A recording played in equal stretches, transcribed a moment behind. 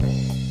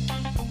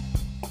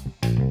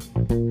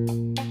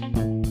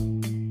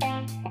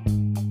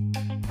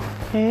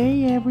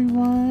Hey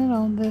everyone,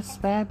 on this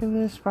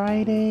fabulous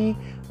Friday.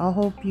 I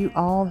hope you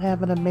all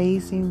have an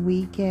amazing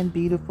weekend,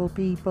 beautiful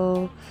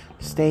people.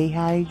 Stay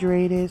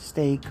hydrated,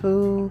 stay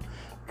cool,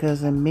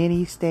 because in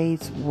many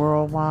states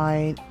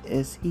worldwide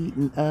it's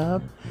heating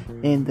up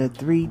in the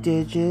three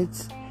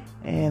digits.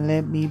 And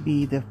let me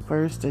be the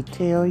first to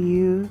tell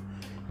you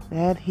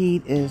that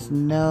heat is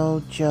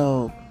no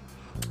joke.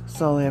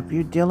 So if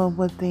you're dealing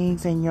with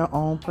things in your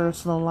own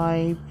personal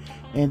life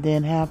and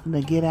then having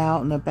to get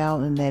out and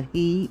about in that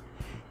heat,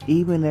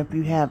 even if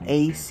you have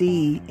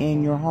AC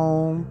in your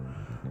home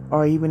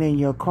or even in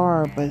your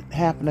car, but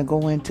happen to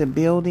go into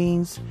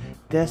buildings,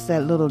 just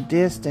that little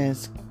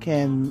distance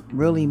can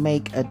really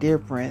make a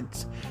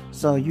difference.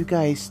 So you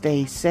guys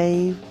stay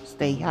safe,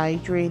 stay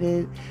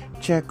hydrated,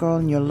 check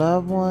on your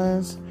loved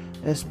ones,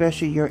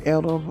 especially your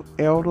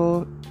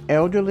elderly,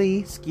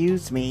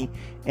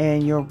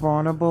 and your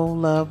vulnerable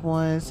loved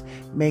ones,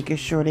 making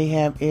sure they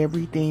have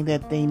everything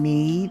that they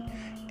need,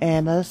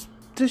 and us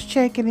just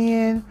checking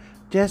in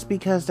just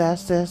because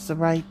that's just the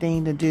right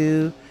thing to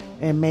do,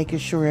 and making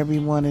sure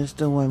everyone is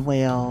doing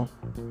well.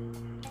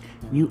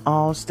 You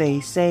all stay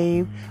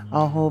safe.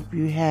 I hope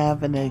you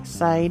have an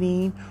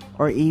exciting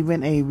or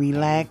even a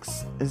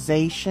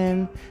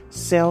relaxation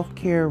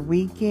self-care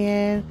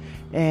weekend,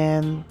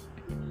 and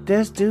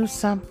just do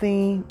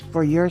something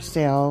for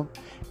yourself.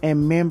 And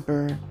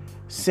remember,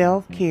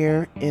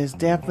 self-care is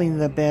definitely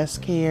the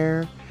best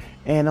care,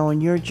 and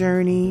on your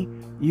journey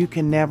you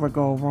can never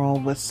go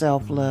wrong with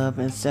self-love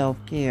and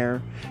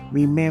self-care.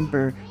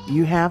 Remember,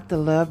 you have to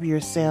love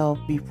yourself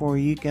before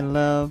you can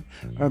love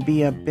or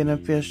be a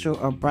beneficial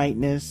or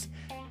brightness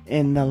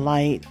in the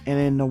light and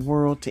in the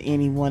world to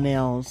anyone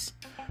else.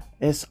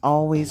 It's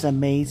always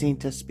amazing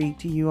to speak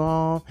to you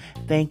all.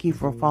 Thank you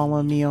for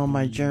following me on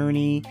my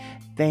journey.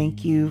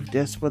 Thank you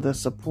just for the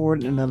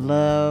support and the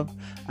love.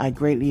 I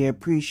greatly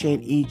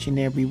appreciate each and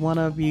every one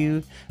of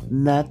you.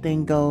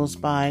 Nothing goes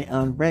by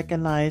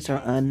unrecognized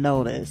or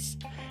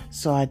unnoticed.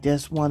 So I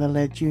just want to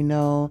let you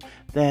know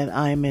that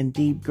I'm in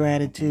deep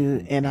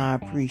gratitude and I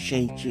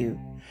appreciate you.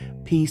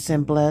 Peace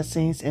and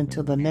blessings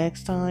until the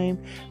next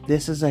time.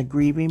 This is a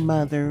grieving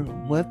mother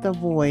with a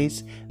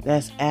voice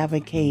that's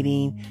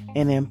advocating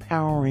and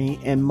empowering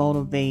and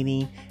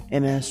motivating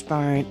and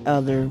inspiring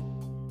other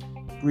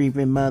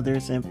grieving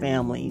mothers and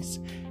families.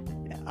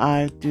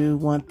 I do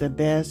want the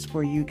best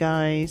for you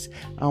guys.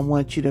 I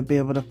want you to be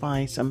able to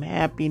find some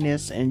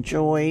happiness and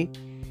joy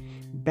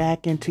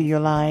back into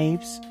your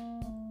lives.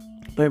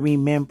 But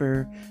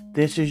remember,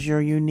 this is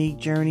your unique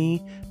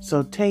journey,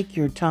 so take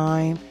your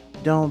time.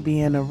 Don't be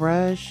in a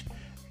rush,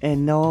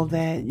 and know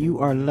that you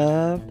are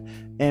loved,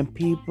 and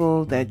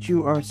people that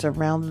you are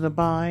surrounded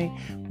by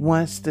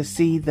wants to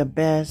see the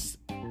best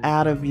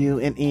out of you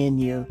and in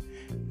you.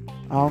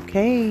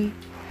 Okay,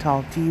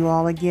 talk to you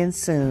all again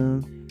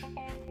soon.